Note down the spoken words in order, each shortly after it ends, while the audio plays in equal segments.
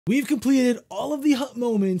We've completed all of the hut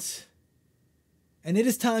moments, and it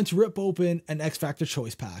is time to rip open an X Factor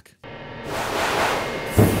choice pack.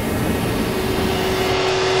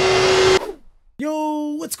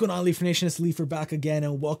 Yo, what's going on, Leafer Nation? It's Leafer back again,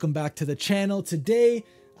 and welcome back to the channel. Today,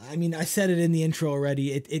 I said it in the intro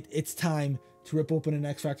already, it's time to rip open an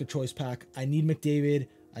X Factor choice pack. I need McDavid,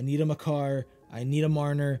 I need a Makar, I need a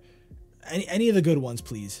Marner, any of the good ones,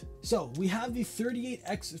 please. So we have the 38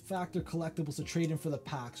 X Factor collectibles to trade in for the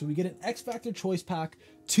pack. So we get an X Factor choice pack,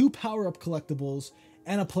 2 power-up collectibles,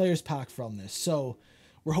 and a players pack from this. So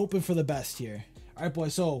we're hoping for the best here. All right,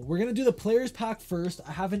 boys, so we're gonna do the players pack first.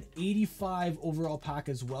 I have an 85 overall pack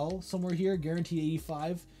as well somewhere here, guaranteed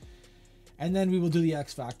 85, and then we will do the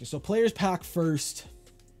X Factor. So players pack first.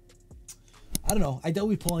 I don't know, I doubt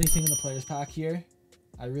we pull anything in the players pack here.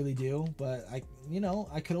 I really do, but I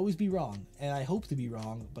could always be wrong, and I hope to be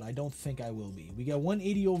wrong, but I don't think I will be. We got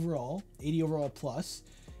 180 overall, 80 overall plus,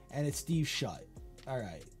 and it's Steve Shutt. All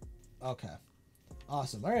right, okay,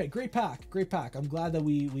 awesome. All right, great pack, great pack. I'm glad that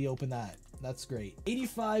we opened that. That's great.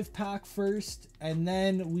 85 pack first, and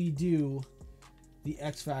then we do the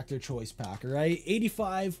X Factor choice pack. All right,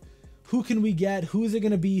 85. Who can we get? Who is it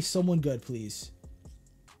gonna be? Someone good, please.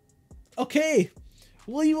 Okay,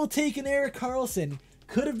 we will take an Erik Karlsson.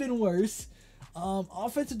 Could have been worse.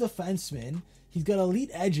 Offensive defenseman. He's got elite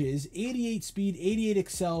edges, 88 speed, 88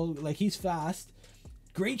 excel. Like, he's fast.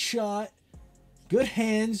 Great shot. Good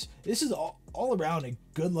hands. This is all around a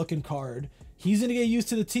good looking card. He's going to get used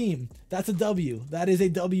to the team. That's a W. That is a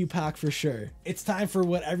W pack for sure. It's time for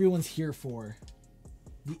what everyone's here for.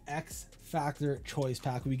 The X Factor choice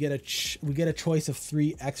pack. We get a choice of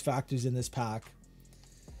 3 X Factors in this pack.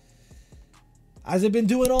 As I've been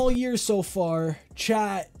doing all year so far,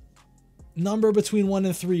 chat, number between 1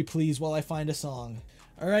 and 3, please, while I find a song.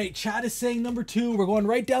 All right, chat is saying number 2. We're going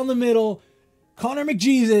right down the middle. Connor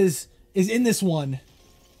McJesus is in this one.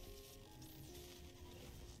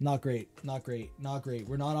 Not great, not great, not great.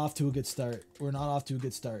 We're not off to a good start. We're not off to a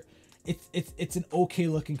good start. It's an okay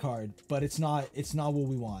looking card, but it's not what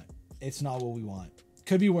we want. It's not what we want.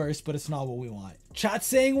 Could be worse, but it's not what we want. Chat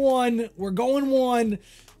saying 1. We're going 1.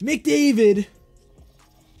 McDavid.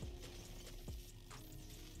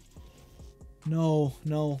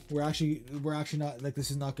 No, we're actually not, like,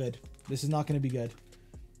 this is not good. This is not going to be good.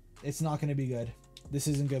 It's not going to be good. This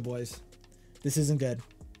isn't good, boys. This isn't good.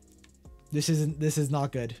 This is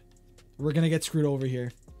not good. We're going to get screwed over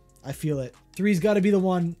here. I feel it. 3's got to be the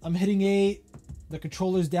one. I'm hitting A. The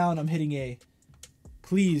controller's down. I'm hitting A.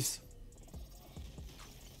 Please.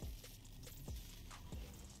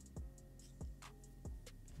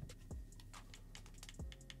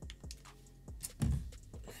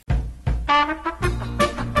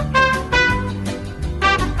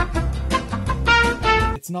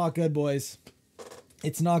 It's not good, boys.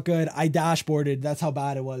 It's not good. I dashboarded. That's how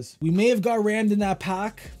bad it was. We may have got rammed in that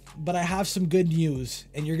pack, but I have some good news,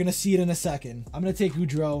 and you're going to see it in a second. I'm going to take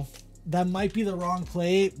Gaudreau. That might be the wrong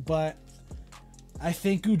play, but I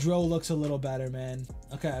think Gaudreau looks a little better, man.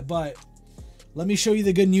 Okay, but let me show you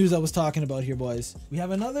the good news I was talking about here, boys. We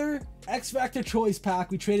have another X Factor choice pack.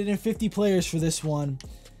 We traded in 50 players for this one.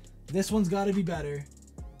 This one's got to be better.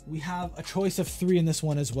 We have a choice of 3 in this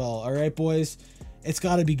one as well. All right, boys. It's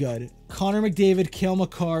got to be good. Connor McDavid, Cale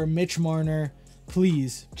Makar, Mitch Marner,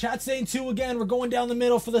 please. Chat saying 2 again. We're going down the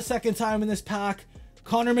middle for the 2nd time in this pack.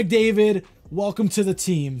 Connor McDavid, welcome to the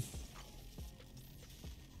team.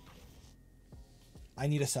 I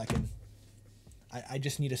need a second. I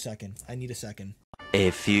just need a second. I need a second.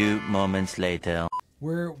 A few moments later.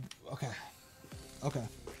 We're okay. Okay.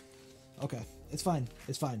 Okay. It's fine.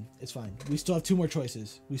 It's fine. It's fine. We still have 2 more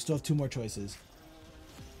choices. We still have 2 more choices.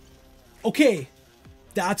 Okay.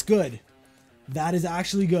 That's good. That is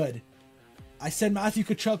actually good. I said Matthew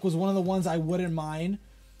Tkachuk was one of the ones I wouldn't mind.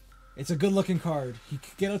 It's a good looking card. He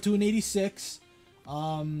could get up to an 86.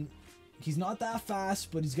 He's not that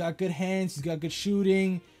fast, but he's got good hands. He's got good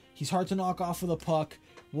shooting. He's hard to knock off with a puck.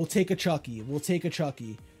 We'll take a Chucky. We'll take a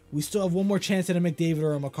Chucky. We still have 1 more chance at a McDavid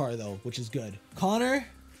or a Makar, though, which is good. Connor,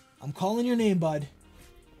 I'm calling your name, bud.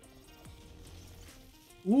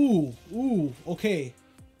 Ooh, okay.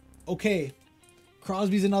 Okay.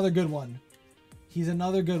 Crosby's another good one. He's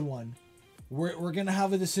another good one. We're going to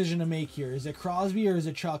have a decision to make here. Is it Crosby or is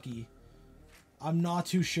it Chucky? I'm not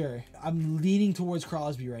too sure. I'm leaning towards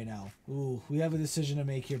Crosby right now. Ooh, we have a decision to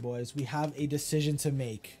make here, boys. We have a decision to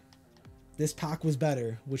make. This pack was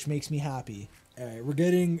better, which makes me happy. All right, we're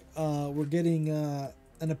getting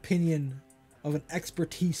an opinion of an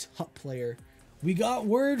expertise hut player. We got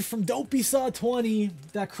word from Dopey Saw 20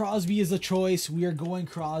 that Crosby is a choice. We are going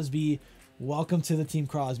Crosby. Welcome to the team,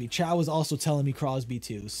 Crosby. Chow was also telling me Crosby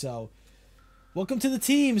too, so welcome to the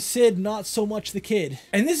team, Sid, not so much the kid.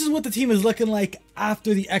 And this is what the team is looking like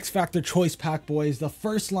after the X Factor choice pack, boys. The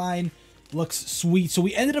first line looks sweet. So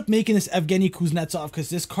we ended up making this Evgeny Kuznetsov because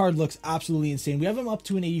this card looks absolutely insane. We have him up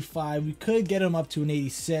to an 85. We could get him up to an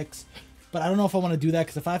 86. But I don't know if I want to do that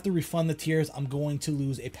because if I have to refund the tiers, I'm going to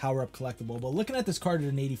lose a power-up collectible. But looking at this card at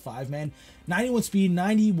an 85, man, 91 speed,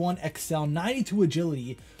 91 excel, 92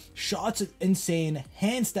 agility, shots are insane,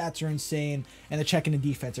 hand stats are insane, and the checking and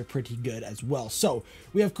defense are pretty good as well. So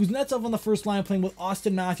we have Kuznetsov on the first line playing with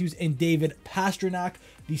Austin Matthews and David Pastrnak.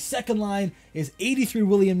 The second line is 83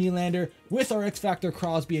 William Nylander with our X Factor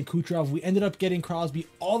Crosby and Kucherov. We ended up getting Crosby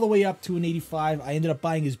all the way up to an 85. I ended up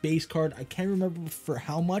buying his base card. I can't remember for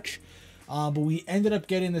how much. But we ended up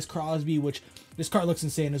getting this Crosby, which this card looks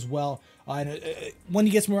insane as well. When he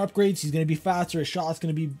gets more upgrades, he's going to be faster. His shot's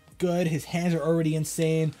going to be good. His hands are already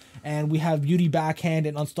insane. And we have Beauty Backhand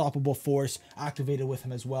and Unstoppable Force activated with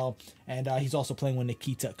him as well. And he's also playing with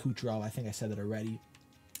Nikita Kucherov. I think I said that already.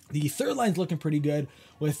 The third line's looking pretty good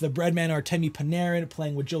with the Breadman Artemi Panarin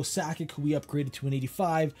playing with Joe Sakic, who we upgraded to an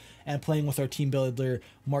 85, and playing with our team builder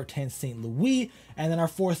Martin St. Louis. And then our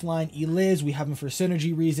fourth line, Eliz, we have him for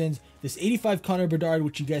synergy reasons. This 85 Connor Bedard,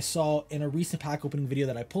 which you guys saw in a recent pack opening video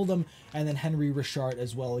that I pulled him, and then Henry Richard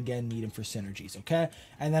as well, again, need him for synergies, okay?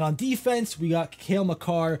 And then on defense, we got Kale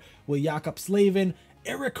Makar with Jakob Slavin,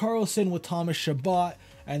 Erik Karlsson with Thomas Chabot,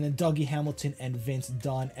 and then Dougie Hamilton and Vince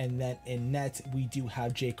Dunn. And then in net, we do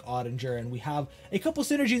have Jake Ottinger. And we have a couple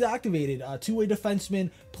synergies activated. Two-way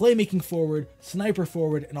defenseman, playmaking forward, sniper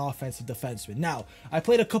forward, and offensive defenseman. Now, I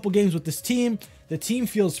played a couple games with this team. The team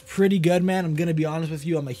feels pretty good, man. I'm going to be honest with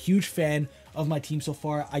you. I'm a huge fan of my team so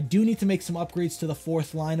far. I do need to make some upgrades to the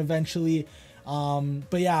fourth line eventually.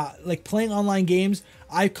 But yeah, like playing online games,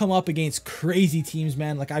 I've come up against crazy teams,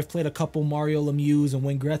 man. Like I've played a couple Mario Lemieux and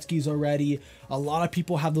Wayne Gretzky's already. A lot of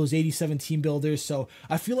people have those 87 team builders, so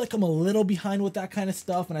I feel like I'm a little behind with that kind of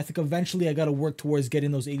stuff, and I think eventually I got to work towards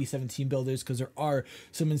getting those 87 team builders because there are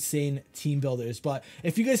some insane team builders. But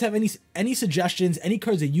if you guys have any suggestions, any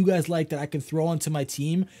cards that you guys like that I can throw onto my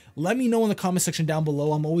team, let me know in the comment section down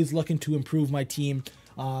below. I'm always looking to improve my team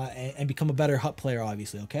and become a better HUT player,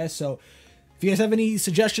 obviously, okay? So if you guys have any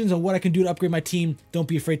suggestions on what I can do to upgrade my team, don't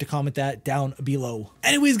be afraid to comment that down below.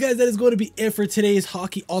 Anyways, guys, that is going to be it for today's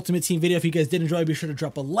Hockey Ultimate Team video. If you guys did enjoy, be sure to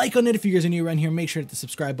drop a like on it. If you guys are new around here, make sure to hit the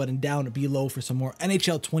subscribe button down below for some more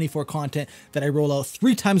NHL 24 content that I roll out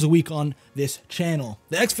 3 times a week on this channel.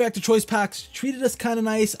 The X Factor Choice Packs treated us kind of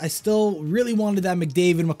nice. I still really wanted that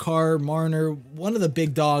McDavid, Makar, Marner, one of the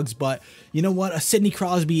big dogs, but you know what? A Sidney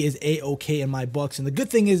Crosby is A-okay in my books. And the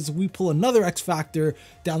good thing is we pull another X Factor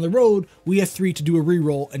down the road, we have 3 to do a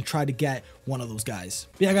re-roll and try to get one of those guys.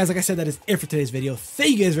 But yeah, guys, like I said, that is it for today's video.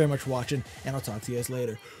 Thank you guys very much for watching, and I'll talk to you guys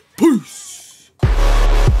later. Peace!